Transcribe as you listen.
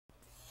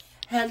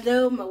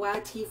Hello, my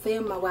YT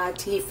fam, my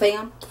YT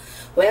fam.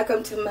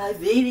 Welcome to my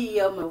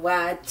video,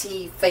 my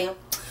YT fam.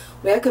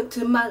 Welcome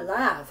to my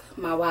live,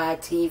 my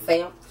YT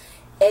fam.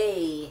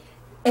 Hey.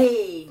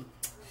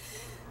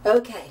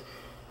 Okay.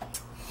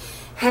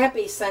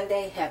 Happy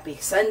Sunday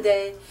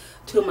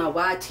to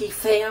my YT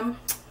fam.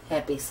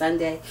 Happy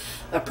Sunday.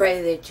 I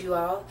pray that you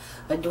all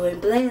are doing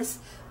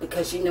blessed,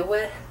 because you know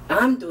what?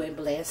 I'm doing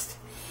blessed.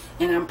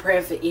 And I'm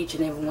praying for each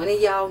and every one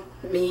of y'all,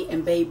 me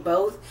and babe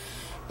both.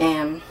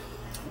 And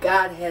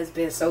God has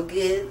been so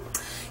good.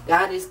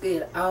 God is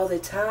good all the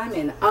time,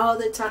 and all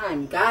the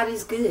time God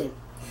is good.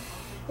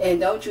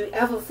 And don't you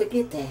ever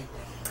forget that.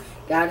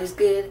 God is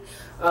good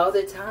all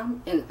the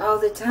time, and all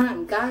the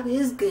time God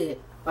is good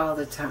all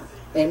the time.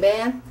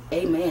 Amen.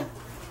 Amen.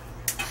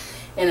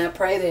 And I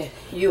pray that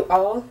you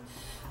all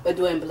are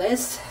doing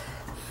blessed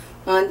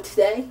on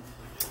today.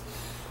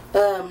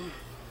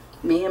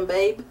 Me and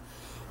babe,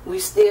 we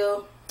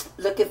still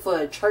looking for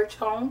a church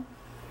home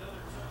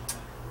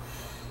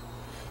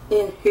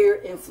here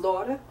in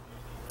Florida,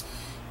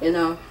 you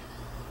know.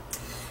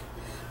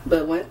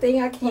 But one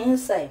thing I can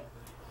say,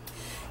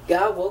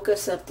 God woke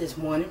us up this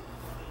morning.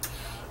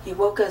 He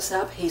woke us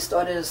up. He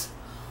started us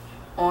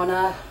on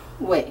our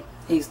way.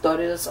 He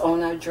started us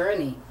on our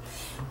journey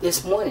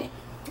this morning.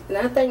 And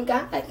I thank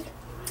God.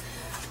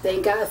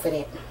 Thank God for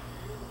that.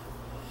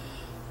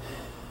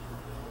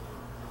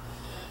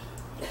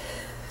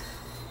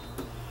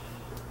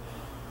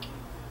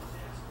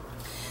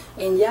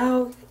 And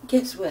y'all,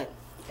 guess what?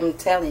 I'm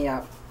telling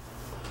y'all.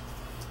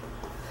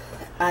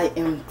 I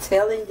am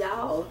telling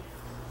y'all.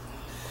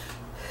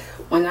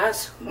 When I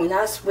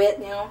sweat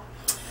now,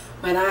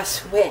 when I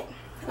sweat,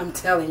 I'm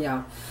telling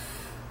y'all.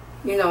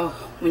 You know,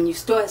 when you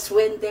start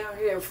sweating down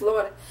here in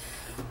Florida,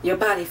 your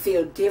body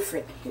feel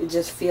different. You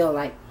just feel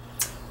like,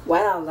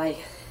 wow,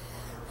 like,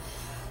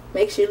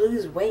 makes you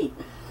lose weight.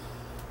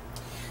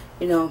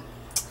 You know,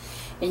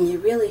 and you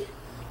really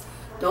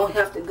don't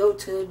have to go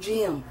to a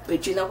gym.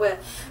 But you know what?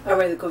 I'd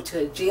rather go to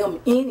a gym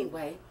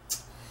anyway.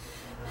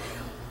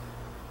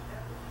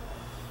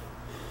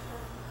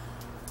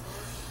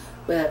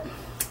 But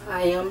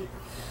I am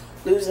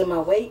losing my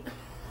weight.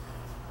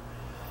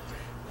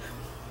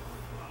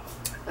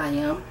 I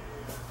am.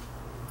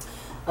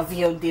 I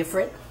feel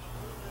different.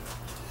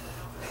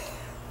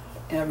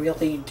 I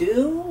really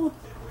do.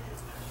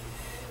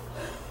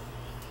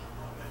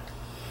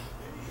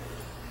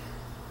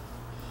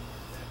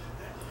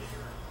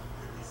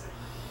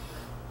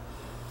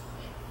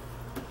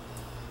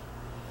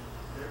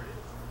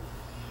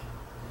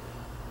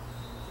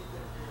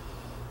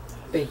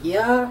 But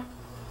yeah,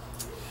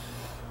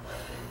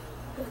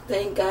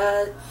 thank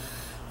God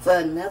for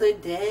another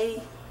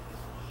day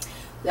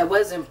that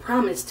wasn't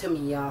promised to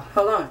me, y'all.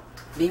 Hold on.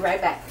 Be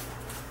right back.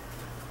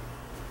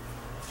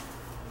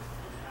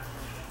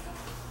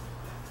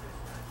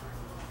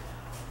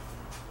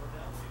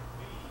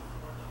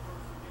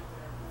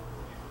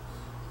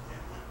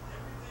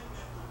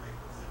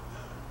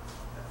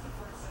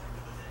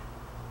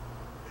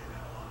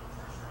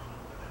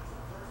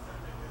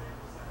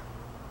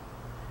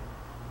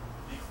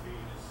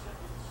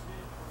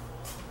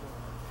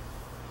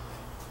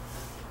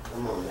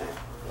 Come on now.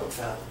 Don't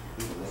try to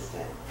eat this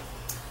time.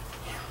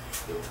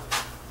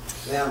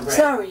 Yeah,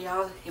 sorry,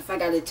 y'all, if I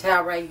got a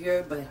towel right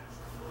here, but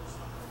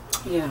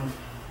yeah.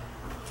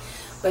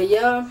 But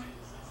yeah,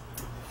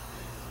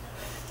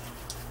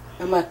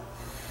 I'm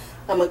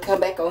gonna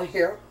come back on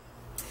here,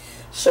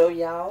 show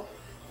y'all.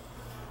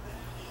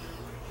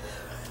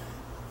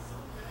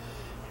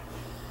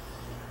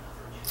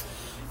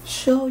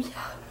 Show y'all.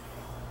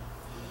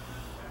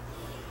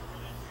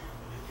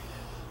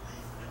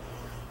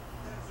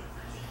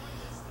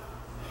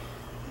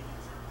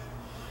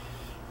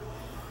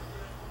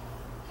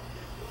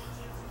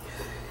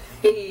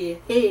 Hey.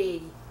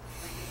 Hey.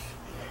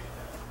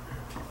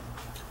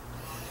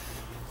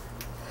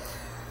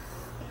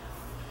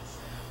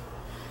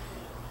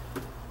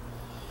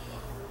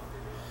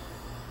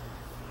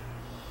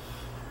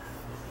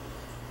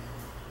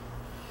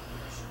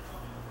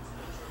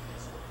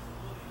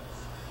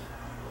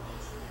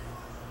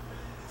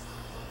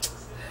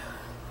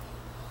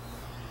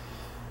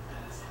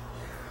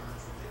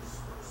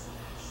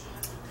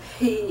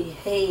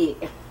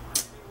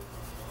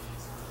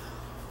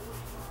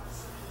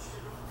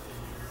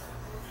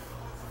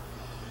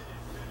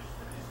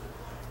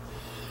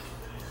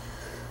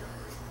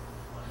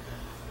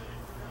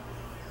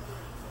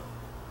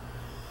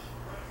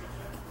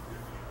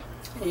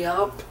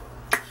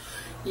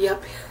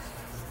 Yup.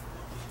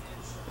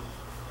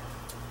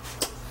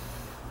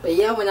 But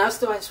yeah, when I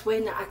start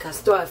sweating, I can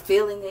start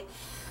feeling it.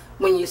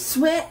 When you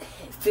sweat,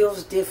 it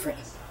feels different.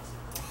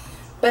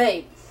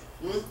 Babe,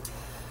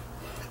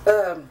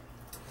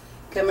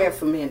 come here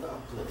for a minute.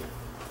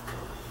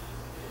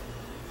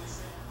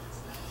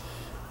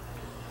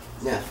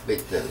 Yeah,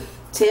 speak to me.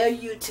 Tell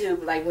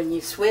YouTube, like, when you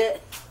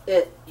sweat,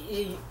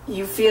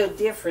 you feel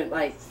different,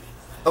 like.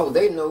 Oh,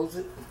 they knows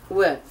it.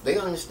 What? They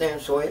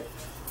understand sweat.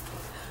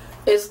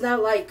 It's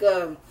not like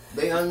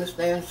They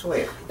understand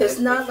sweat. It's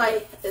not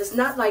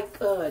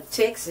like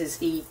Texas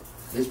heat.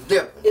 It's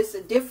different. It's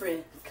a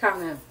different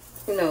kind of,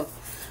 you know,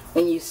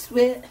 when you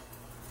sweat.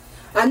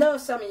 I know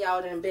some of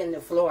y'all done been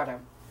to Florida.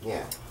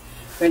 Yeah.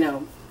 You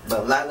know. But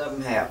a lot of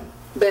them haven't.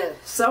 But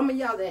some of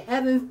y'all that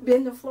haven't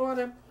been to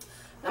Florida,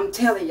 I'm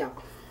telling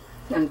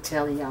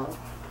y'all.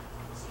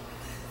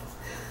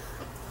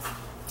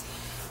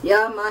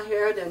 Y'all, my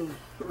hair done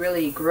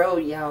really grow,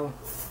 y'all.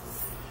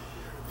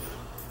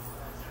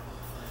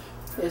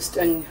 It's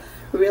done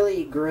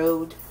really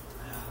growed.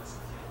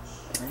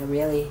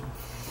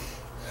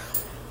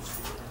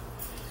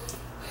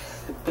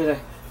 But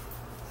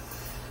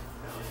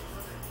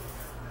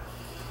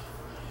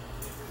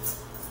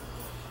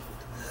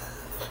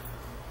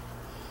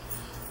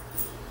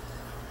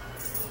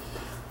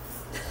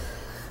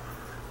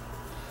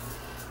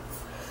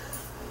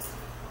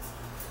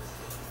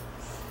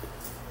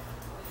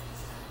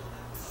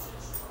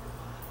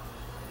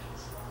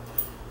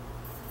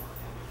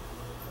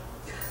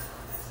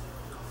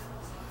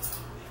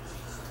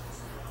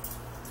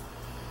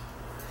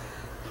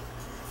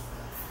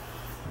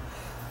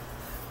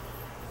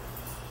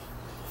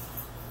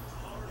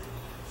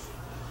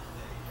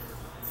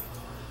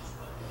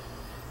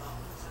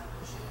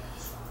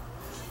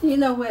you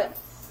know what?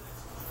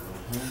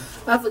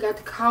 I forgot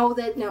to call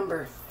that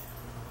number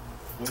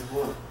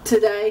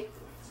today.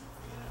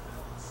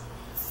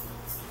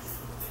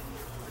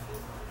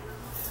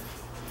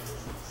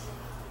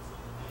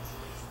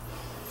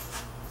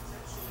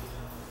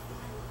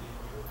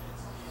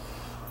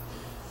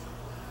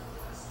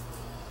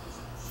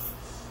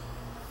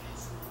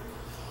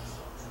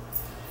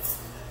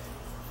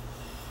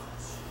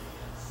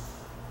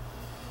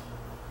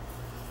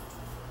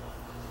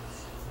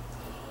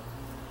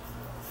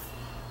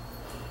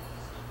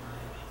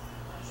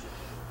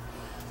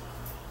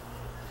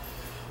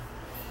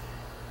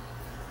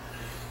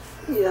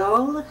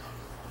 Y'all,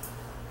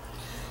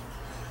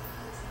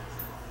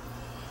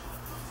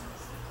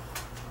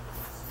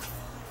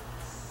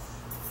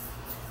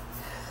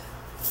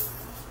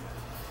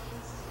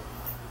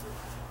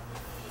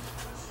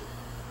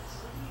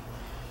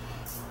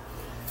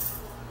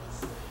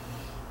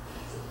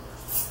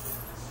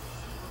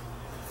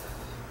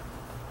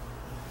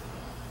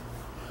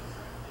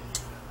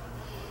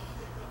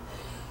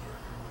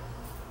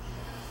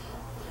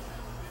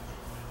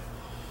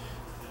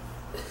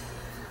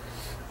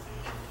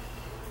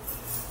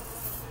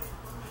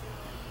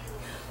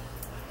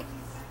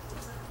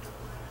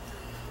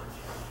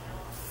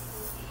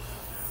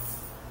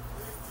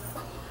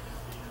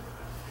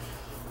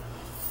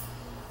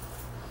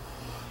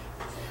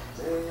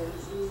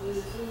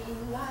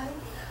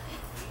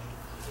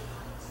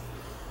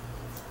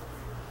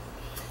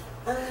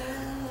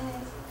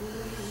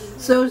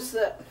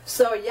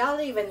 so y'all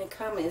leave in the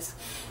comments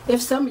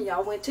if some of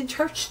y'all went to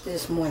church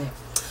this morning,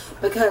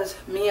 because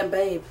me and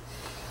Babe,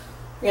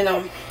 you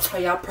know,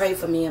 y'all pray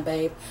for me and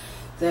Babe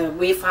that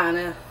we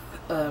find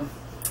a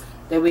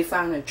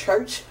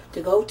church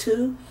to go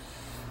to.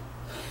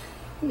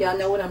 Y'all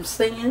know what I'm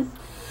saying?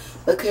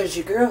 Because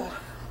your girl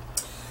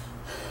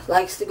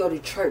likes to go to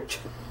church.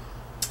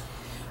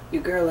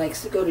 Your girl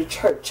likes to go to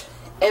church,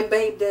 and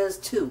Babe does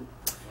too.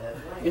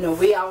 You know,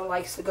 we all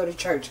likes to go to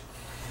church.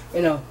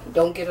 You know,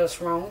 don't get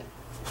us wrong.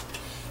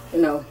 You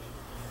know,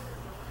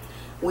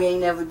 we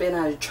ain't never been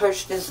out of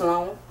church this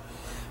long.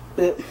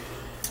 But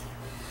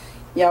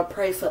y'all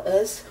pray for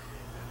us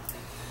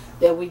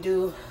that we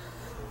do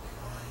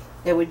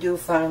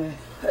find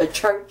a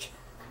church.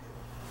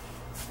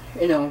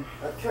 You know,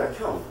 A church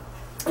home.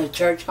 A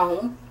church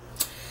home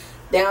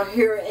down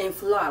here in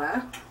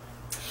Florida.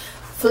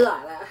 But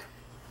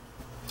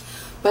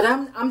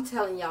I'm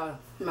telling y'all,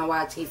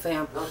 my YT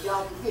fam.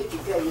 Y'all forget you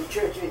got your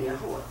church in your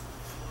heart.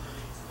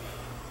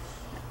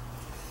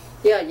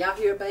 Yeah, y'all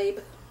hear, Babe?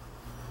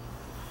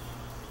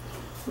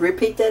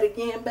 Repeat that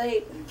again,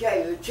 Babe. You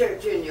got your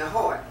church in your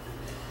heart.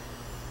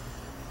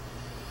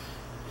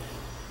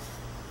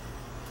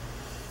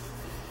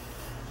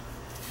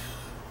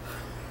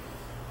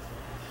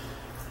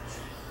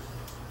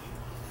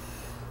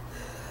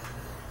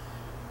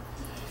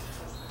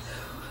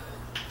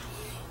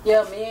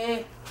 Yeah,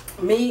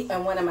 me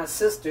and one of my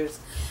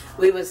sisters,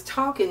 we was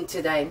talking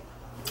today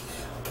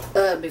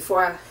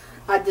before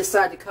I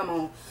decided to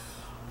come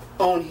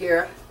on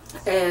here,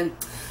 and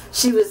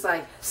she was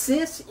like,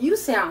 "Sis, you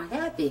sound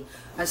happy."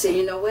 I said,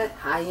 "You know what?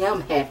 I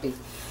am happy."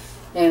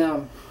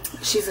 And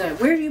she said,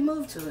 "Where do you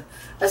move to?"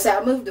 I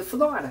said, "I moved to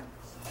Florida."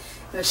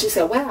 And she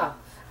said, "Wow,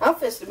 I'm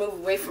supposed to move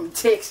away from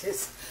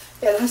Texas."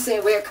 And I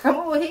said, "Well, come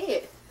on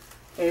ahead."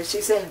 And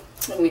she said,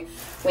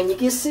 "When you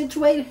get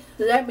situated,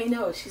 let me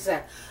know." She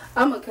said,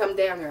 "I'm going to come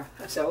down there."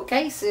 I said,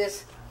 "Okay,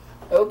 sis.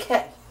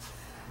 Okay."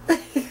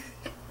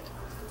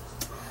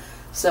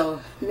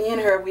 So, me and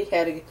her, we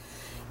had a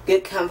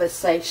good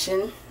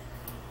conversation.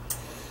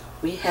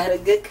 We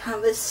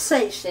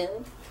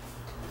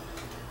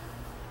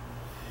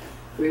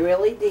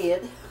really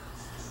did.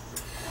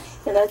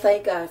 And I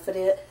thank God for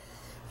that.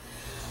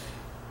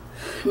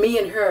 Me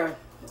and her,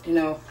 you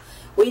know,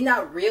 we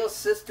not real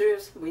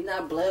sisters. We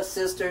not blood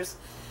sisters.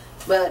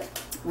 But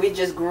we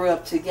just grew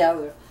up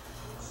together.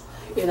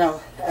 You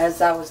know,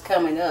 as I was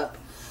coming up.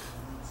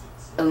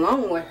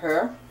 Along with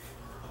her.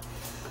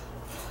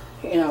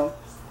 You know,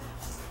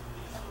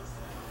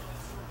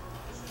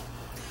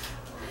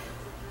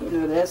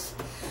 that's,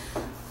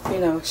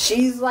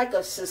 she's like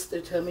a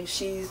sister to me.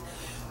 She's,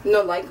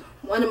 like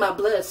one of my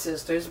blood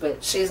sisters,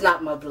 but she's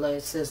not my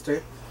blood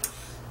sister.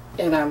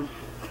 And,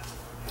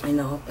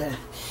 but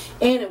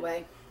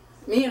anyway,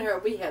 me and her,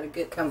 we had a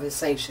good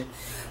conversation.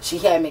 She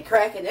had me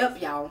cracking up,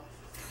 y'all.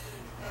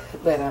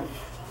 But,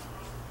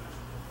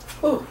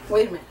 oh,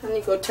 wait a minute. I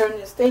need to go turn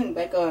this thing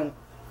back on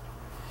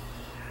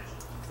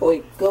before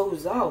it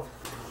goes off.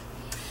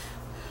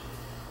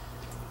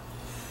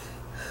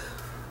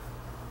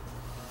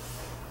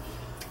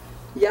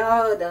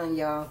 Y'all done,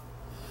 y'all.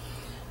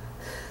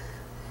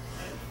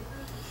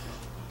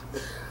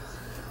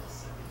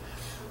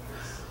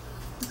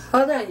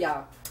 Hold on,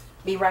 y'all.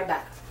 Be right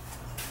back.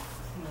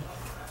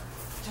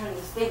 Turn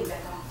this thing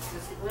back on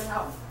because it went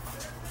off.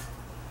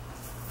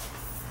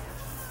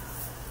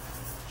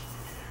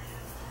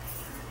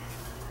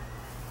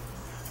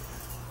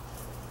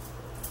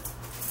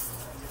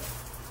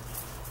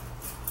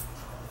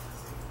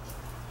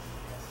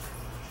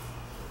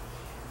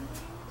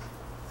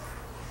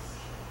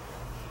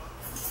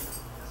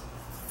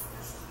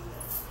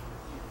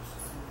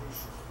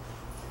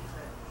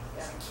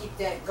 Keep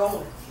that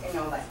going,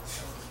 like.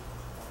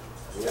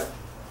 Yep.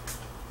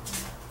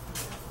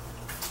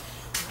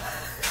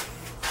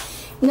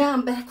 Now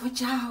I'm back with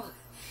y'all.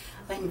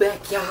 I'm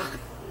back, y'all.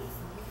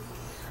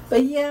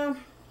 But yeah,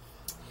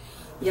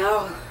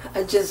 y'all,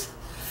 I just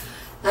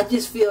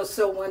feel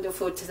so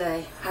wonderful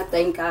today. I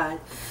thank God.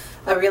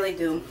 I really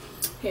do,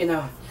 And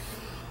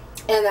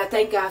I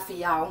thank God for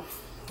y'all,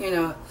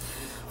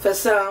 For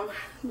some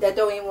that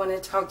don't even want to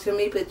talk to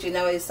me, but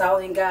it's all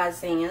in God's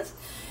hands.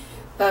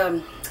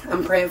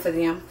 I'm praying for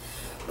them,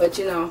 but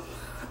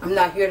I'm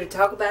not here to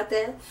talk about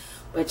that.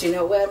 But you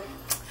know what?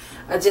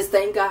 I just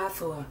thank God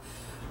for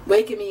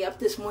waking me up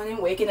this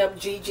morning, waking up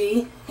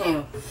Gigi,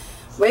 and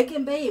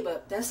waking Babe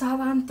up. That's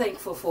all I'm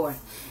thankful for.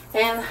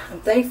 And I'm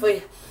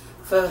thankful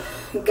for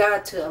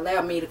God to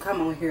allow me to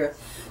come on here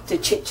to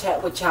chit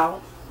chat with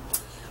y'all.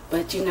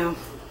 But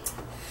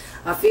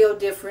I feel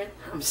different.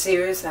 I'm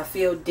serious. I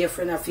feel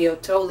different. I feel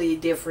totally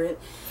different.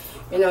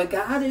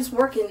 God is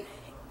working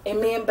in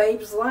me and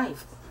Babe's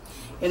life.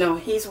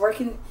 He's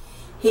working.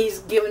 He's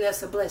giving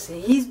us a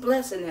blessing. He's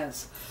blessing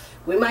us.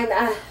 We might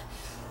not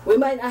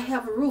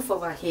have a roof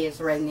over our heads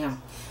right now.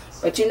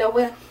 But you know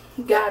what?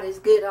 God is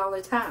good all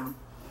the time.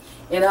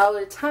 And all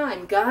the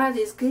time, God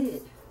is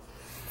good.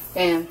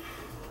 And,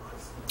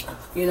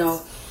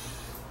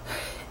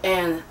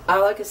 and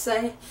all I can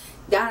say,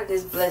 God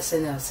is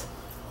blessing us.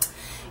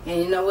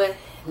 And you know what?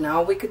 And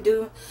all we could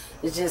do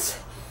is just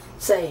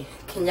say,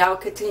 can y'all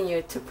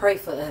continue to pray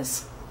for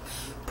us?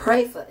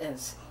 Pray for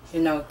us.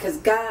 Because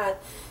God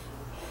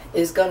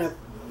is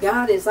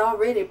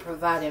already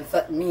providing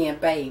for me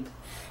and Babe.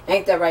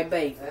 Ain't that right,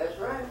 Babe? That's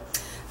right.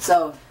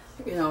 So,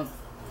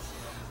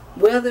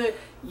 whether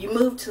you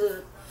move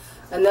to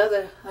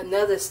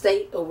another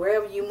state or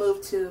wherever you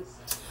move to,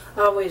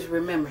 always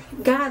remember,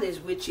 God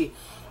is with you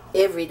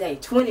every day,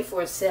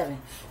 24/7.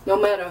 No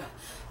matter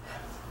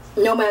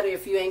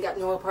if you ain't got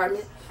no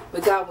apartment,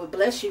 but God will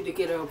bless you to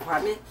get an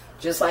apartment,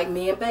 just like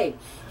me and Babe.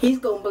 He's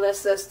going to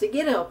bless us to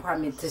get an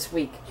apartment this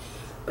week.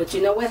 But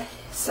you know what?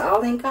 It's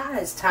all in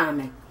God's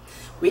timing.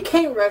 We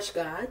can't rush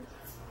God.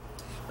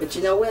 But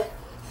you know what?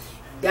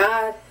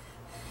 God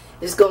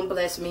is going to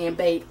bless me and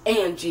Babe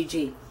and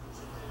Gigi.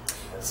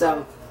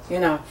 So,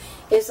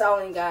 it's all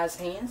in God's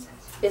hands.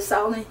 It's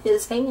all in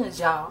His hands,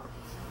 y'all.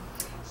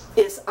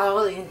 It's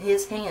all in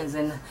His hands.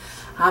 And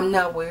I'm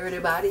not worried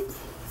about it.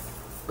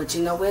 But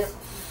you know what?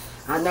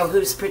 I know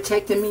who's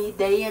protecting me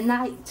day and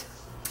night.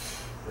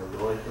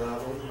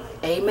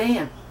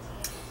 Amen.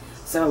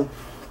 So,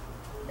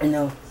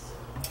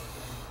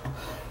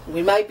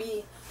 we might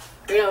be,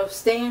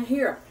 staying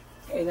here,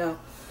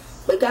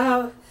 but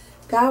God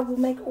will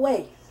make a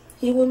way.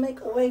 He will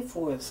make a way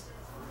for us.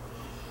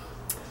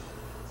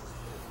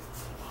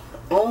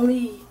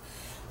 Only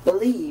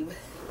believe.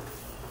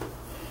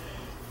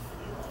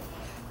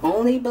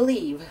 Only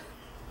believe.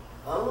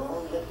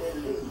 Only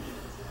believe.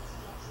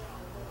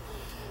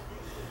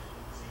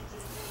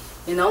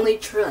 And only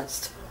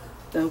trust.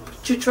 Don't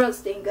put your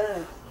trust in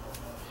God.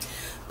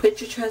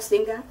 Put your trust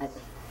in God.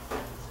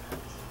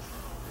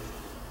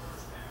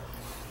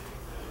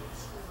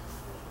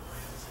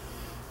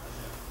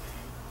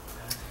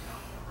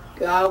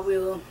 God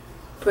will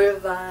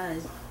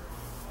provide.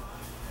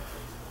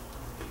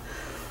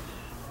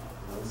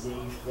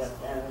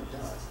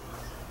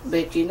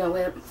 But you know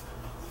what?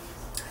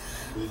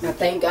 I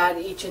thank God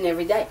each and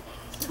every day.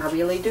 I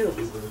really do.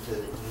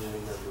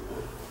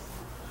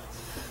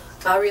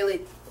 I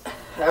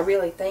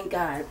really thank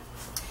God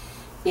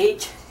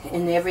each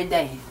and every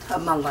day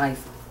of my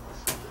life.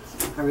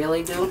 I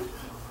really do.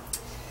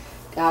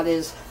 God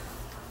is,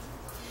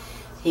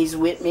 He's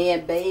with me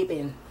and Babe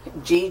and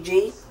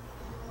Gigi.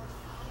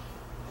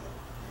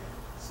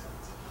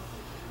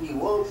 He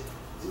woke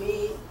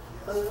me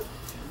up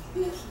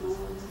this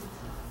morning,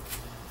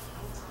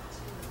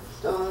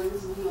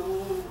 started me on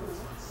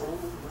my way.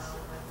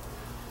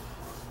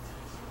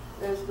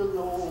 That's the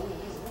Lord.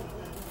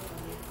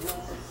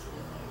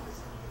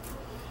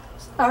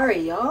 Sorry,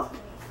 y'all.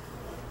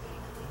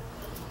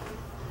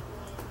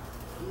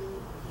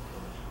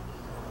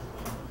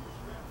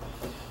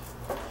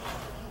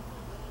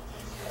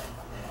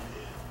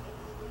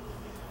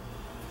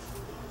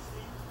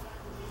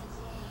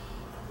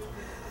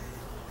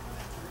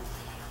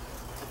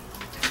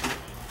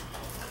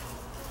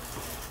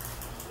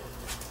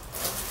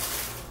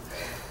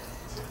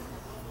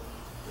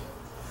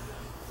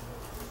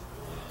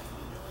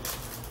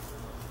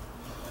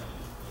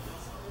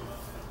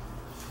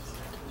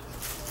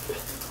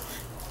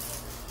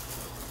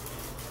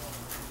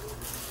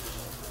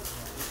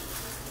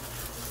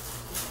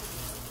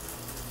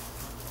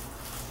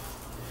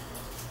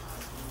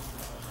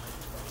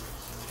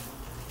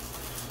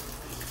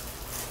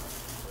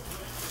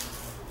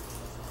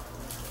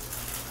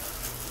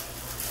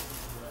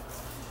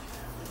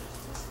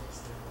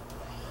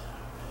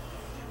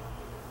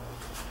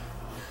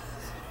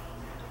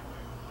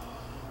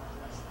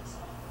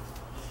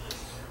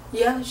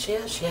 Yes,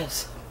 yes,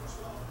 yes.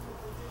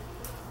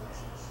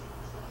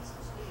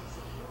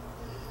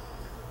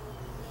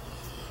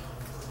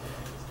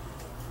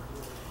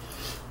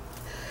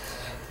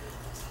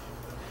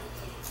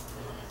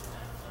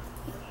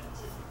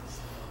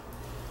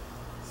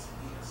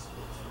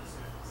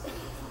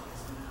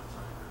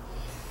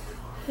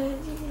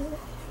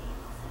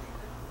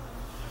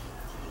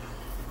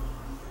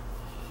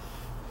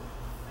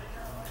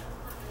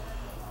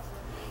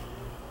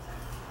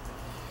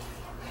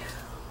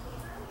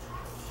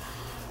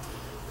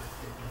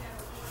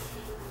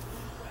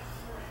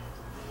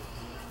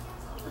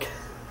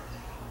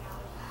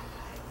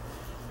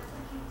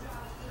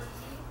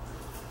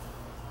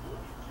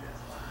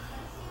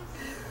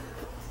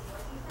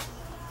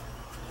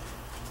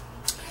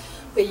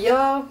 But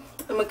y'all,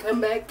 I'm gonna come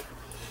back,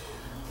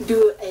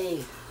 do a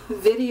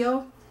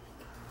video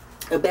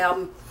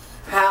about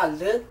how I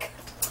look.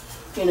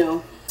 You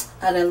know,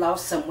 I done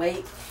lost some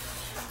weight.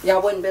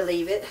 Y'all wouldn't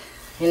believe it,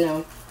 you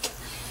know.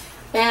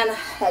 And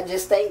I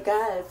just thank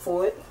God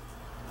for it.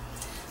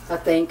 I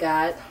thank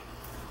God.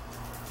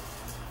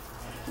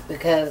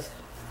 Because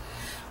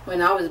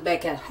when I was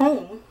back at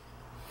home,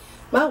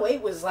 my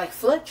weight was like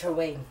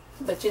fluctuating.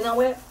 But you know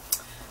what?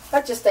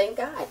 I just thank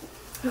God.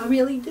 I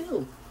really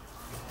do.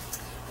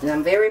 And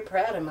I'm very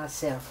proud of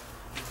myself.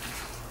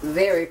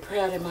 Very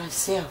proud of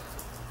myself.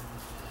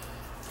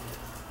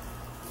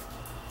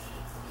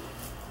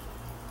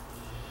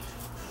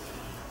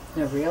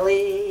 I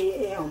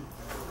really am.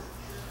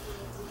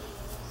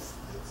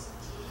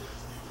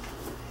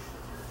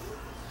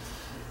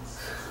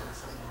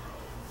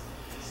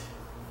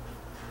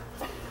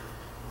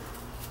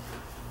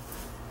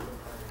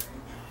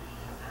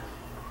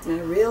 I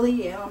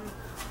really am.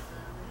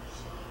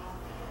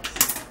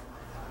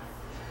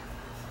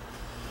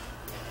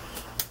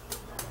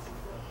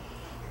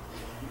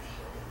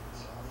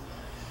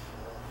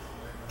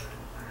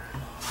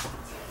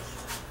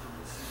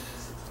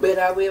 But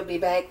I will be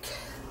back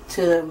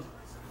to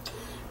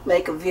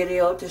make a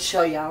video to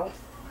show y'all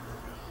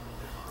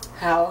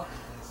how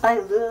I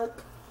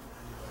look.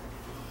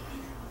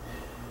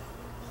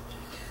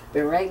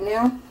 But right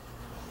now,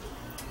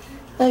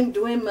 I'm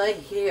doing my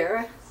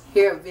hair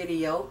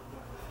video.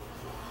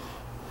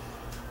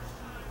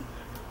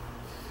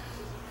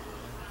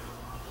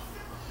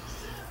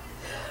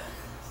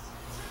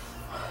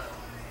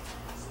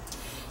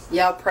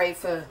 Y'all pray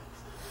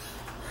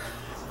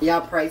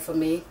for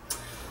me,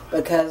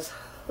 because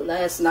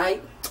last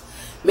night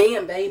me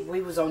and babe,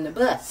 we was on the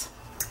bus.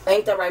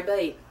 Ain't that right,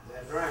 babe?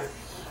 That's right.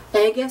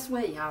 And guess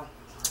what, y'all?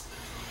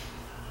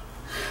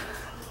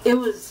 It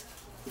was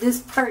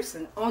this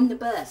person on the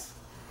bus.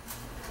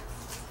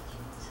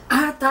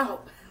 I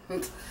thought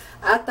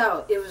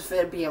it was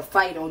going to be a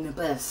fight on the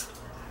bus.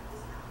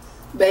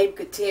 Babe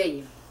could tell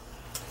you.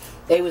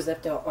 They was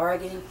up there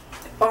arguing.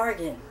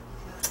 And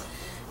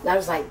I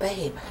was like,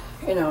 babe,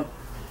 you know,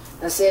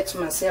 I said to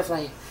myself,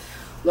 like,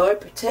 Lord,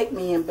 protect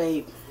me and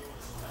babe.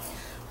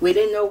 We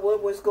didn't know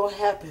what was going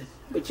to happen.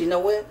 But you know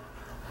what?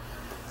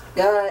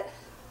 God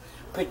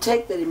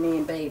protected me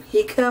and babe.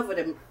 He covered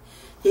him.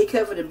 He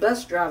covered the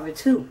bus driver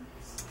too.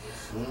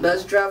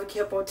 Bus driver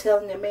kept on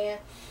telling the man,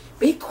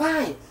 be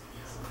quiet.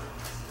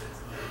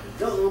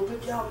 Don't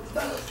put you off the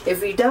bus.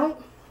 If you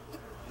don't,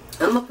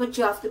 I'm going to put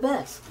you off the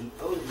bus. He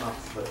pulled him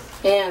off the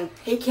bus. And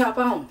he kept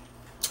on.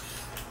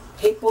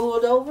 He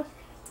pulled over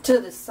to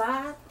the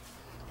side.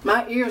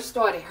 My ears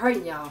started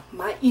hurting, y'all.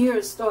 My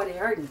ears started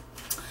hurting.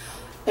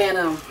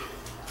 And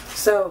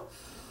so,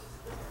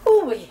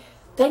 ooh,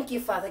 thank you,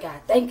 Father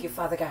God. Thank you,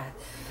 Father God.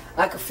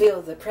 I could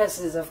feel the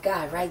presence of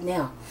God right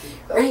now.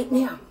 Right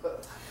now.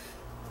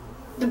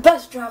 The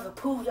bus driver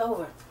pulled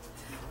over,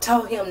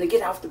 told him to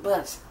get off the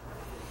bus.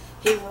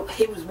 He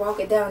was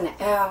walking down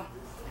the aisle,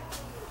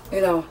 you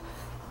know,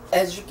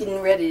 as you're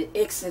getting ready to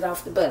exit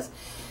off the bus.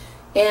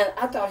 And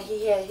I thought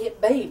he had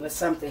hit Babe or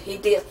something. He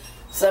did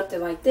something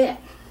like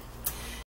that.